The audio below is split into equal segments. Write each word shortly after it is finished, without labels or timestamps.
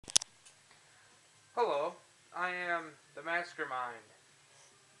Mastermind.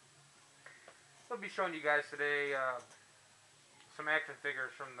 I'll be showing you guys today some action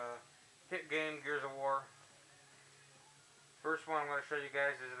figures from the hit game Gears of War. First one I'm going to show you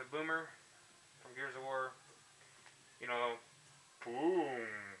guys is the Boomer from Gears of War. You know, boom.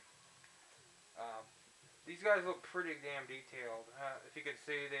 These guys look pretty damn detailed. If you can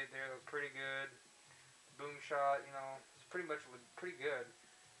see, they look pretty good. Boom shot, you know, it's pretty much pretty good.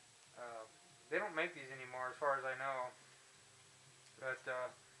 They don't make these anymore, as far as I know. But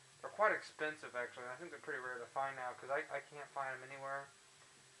they're quite expensive, actually. I think they're pretty rare to find now because I can't find them anywhere.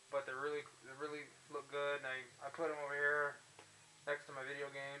 But they really look good. And I put them over here next to my video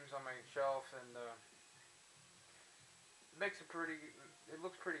games on my shelf, and it makes it pretty. It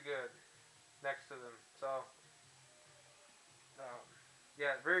looks pretty good next to them. So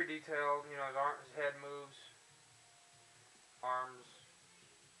yeah, very detailed. You know, his head moves, arms,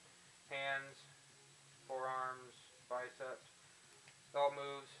 hands, forearms, biceps. It all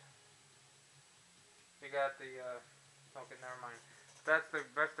moves. You got the okay, never mind. That's the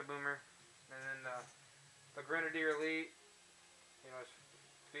Boomer, and then the Grenadier Elite. You know, his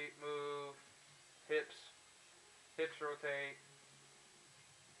feet move, hips rotate.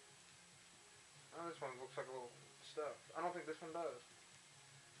 Oh, this one looks like a little stuff. I don't think this one does.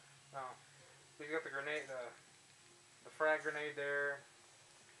 No, he's got the grenade, the frag grenade there.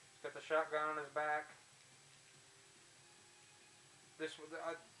 He's got the shotgun on his back.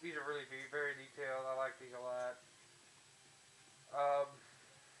 These are really very detailed. I like these a lot.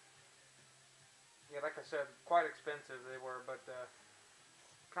 Yeah, like I said, quite expensive they were, but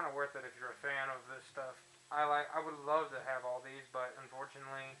kind of worth it if you're a fan of this stuff. I would love to have all these, but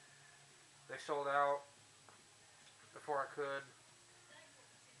unfortunately, they sold out before I could,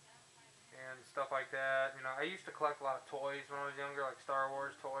 and stuff like that. You know, I used to collect a lot of toys when I was younger, like Star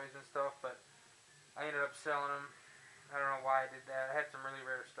Wars toys and stuff, but I ended up selling them. I don't know why I did that. I had some really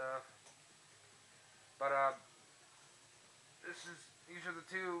rare stuff. But these are the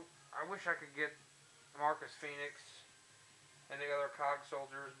two. I wish I could get Marcus Phoenix and the other COG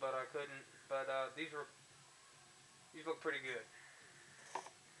soldiers, but I couldn't. But these look pretty good.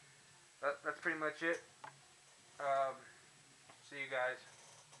 That's pretty much it. See you guys.